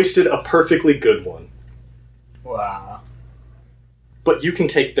 "You've wasted a perfectly good one, Wow. but you can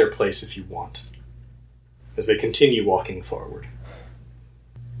take their place if you want." As they continue walking forward.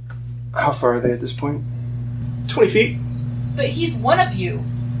 How far are they at this point? 20 feet. But he's one of you,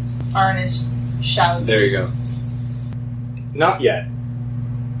 Arnis shouts. There you go. Not yet.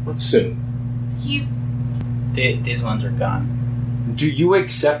 But soon. He These ones are gone. Do you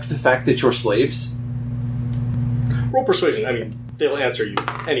accept the fact that you're slaves? Roll persuasion. I mean, they'll answer you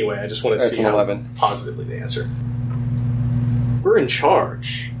anyway. I just want to That's see an how 11. positively they answer. We're in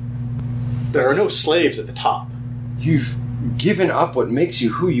charge. There are no slaves at the top, You've given up what makes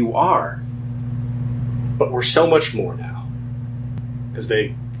you who you are. but we're so much more now. As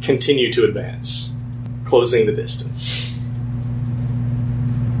they continue to advance, closing the distance.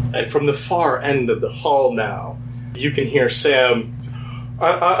 And from the far end of the hall now, you can hear Sam,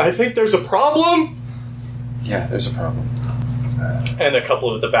 I think there's a problem? Yeah, there's a problem. And a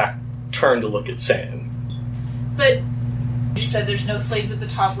couple at the back turn to look at Sam. But you said there's no slaves at the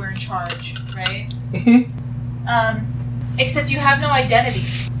top, we're in charge, right? Mm-hmm. Except you have no identity.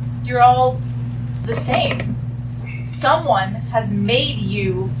 You're all the same. Someone has made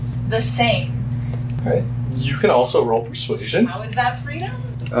you the same. Right. You can also roll persuasion. How is that freedom?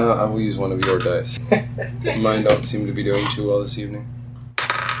 I will use one of your dice. Mine don't seem to be doing too well this evening.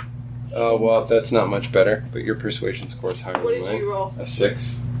 Oh, well, that's not much better, but your persuasion score is higher What than did you mine. roll? A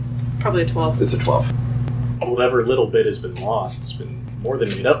 6. Probably a 12. It's a 12. Whatever little bit has been lost has been more than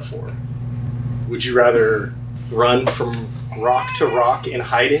made up for. Would you rather run from rock to rock in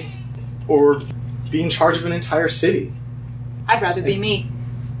hiding, or be in charge of an entire city? I'd rather be me.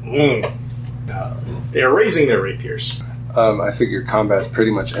 They are raising their rapiers. I figure combat's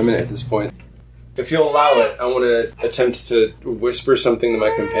pretty much imminent at this point. If you'll allow it, I want to attempt to whisper something to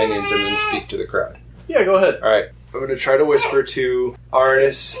my companions and then speak to the crowd. Yeah, go ahead. Alright. I'm going to try to whisper to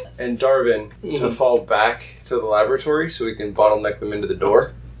Arnis and Darvin to fall back to the laboratory so we can bottleneck them into the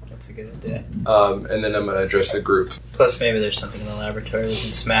door. That's a good idea. And then I'm going to address the group. Plus, maybe there's something in the laboratory we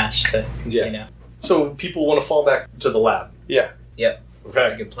can smash to, Yeah. you know. So people want to fall back to the lab. Yeah. Yep. That's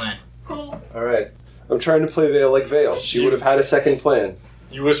a Okay. good plan. Cool. All right. I'm trying to play Vale like Vale. She would have had a second plan.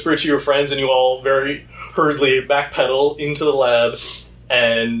 You whisper to your friends, and you all very hurriedly backpedal into the lab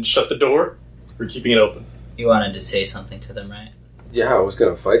and shut the door. We're keeping it open. You wanted to say something to them, right? Yeah, I was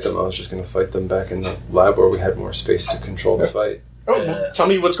going to fight them. I was just going to fight them back in the lab where we had more space to control the fight. Oh, tell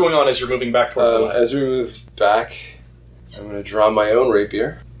me what's going on as you're moving back towards the lab. As we move back, I'm going to draw my own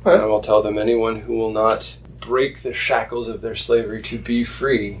rapier. Okay. And I will tell them anyone who will not break the shackles of their slavery to be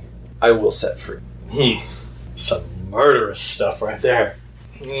free, I will set free. Some murderous stuff right there.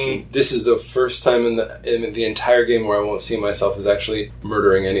 This is the first time in the entire game where I won't see myself as actually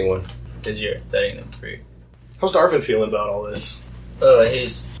murdering anyone. Because you're setting them free. How's Darvin feeling about all this? Oh,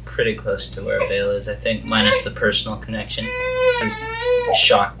 he's pretty close to where Vale is, I think, minus the personal connection. He's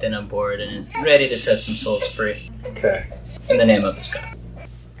shocked and aboard and is ready to set some souls free. Okay. In the name of his God.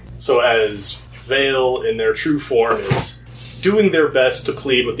 So as Vale in their true form is doing their best to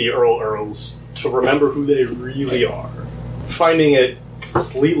plead with the Earls to remember who they really are, finding it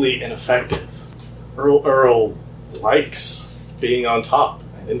completely ineffective. Earl likes being on top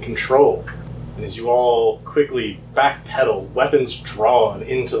and in control. And as you all quickly backpedal, weapons drawn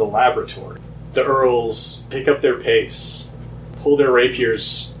into the laboratory, the Earls pick up their pace, pull their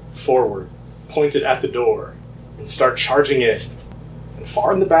rapiers forward, pointed at the door, and start charging in. And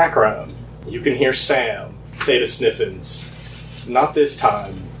far in the background, you can hear Sam say to Sniffins, "Not this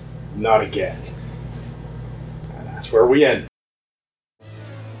time, not again." And that's where we end.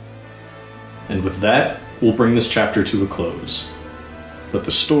 And with that, we'll bring this chapter to a close. But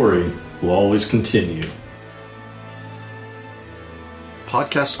the story will always continue.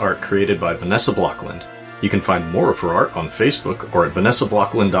 Podcast art created by Vanessa Blockland. You can find more of her art on Facebook or at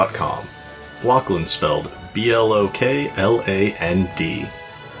vanessablockland.com. Blockland spelled Blokland.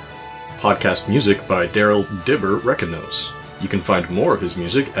 Podcast music by Daryl Dibber Rekinos. You can find more of his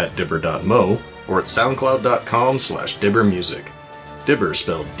music at dibber.mo or at soundcloud.com/dibbermusic. Dibber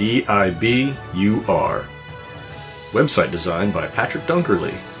spelled Dibur. Website design by Patrick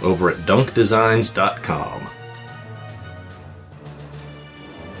Dunkerley over at dunkdesigns.com.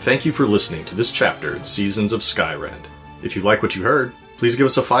 Thank you for listening to this chapter in Seasons of Skyrend. If you like what you heard, please give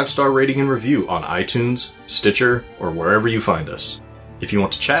us a 5-star rating and review on iTunes, Stitcher, or wherever you find us. If you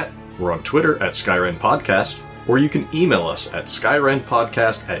want to chat, we're on Twitter at Skyrend Podcast, or you can email us at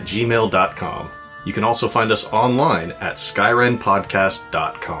skyrendpodcast@gmail.com. You can also find us online at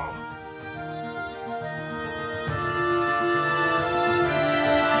skyrendpodcast.com.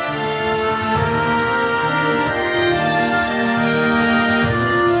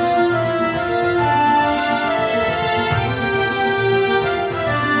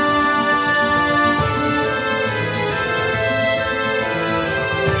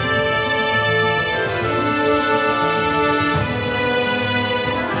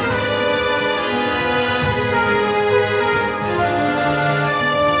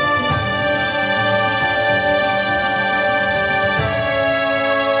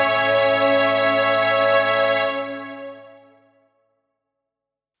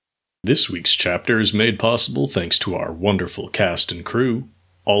 This week's chapter is made possible thanks to our wonderful cast and crew,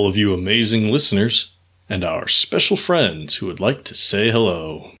 all of you amazing listeners, and our special friends who would like to say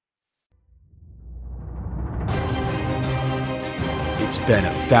hello. It's been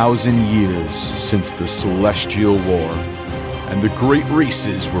 1,000 years since the Celestial War, and the great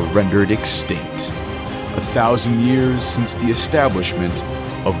races were rendered extinct. 1,000 years since the establishment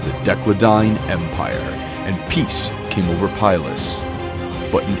of the Decladine Empire, and peace came over Pylus.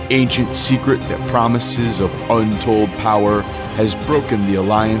 But an ancient secret that promises of untold power has broken the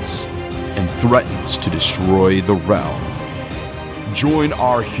alliance and threatens to destroy the realm. Join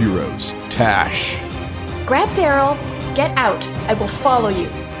our heroes, Tash. Grab Daryl, get out. I will follow you.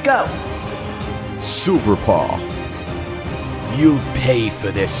 Go. Silverpaw. You'll pay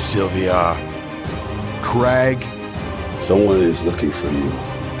for this, Sylvia. Crag. Someone is looking for you.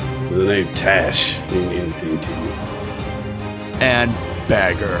 Does the name Tash mean anything to you? And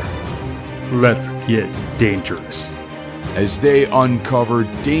Bagger. Let's get dangerous. As they uncover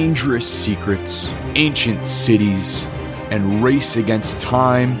dangerous secrets, ancient cities, and race against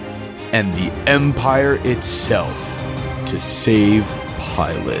time and the Empire itself to save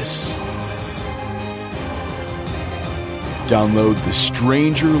Pylus. Download The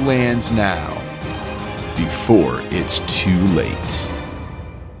Stranger Lands now, before it's too late.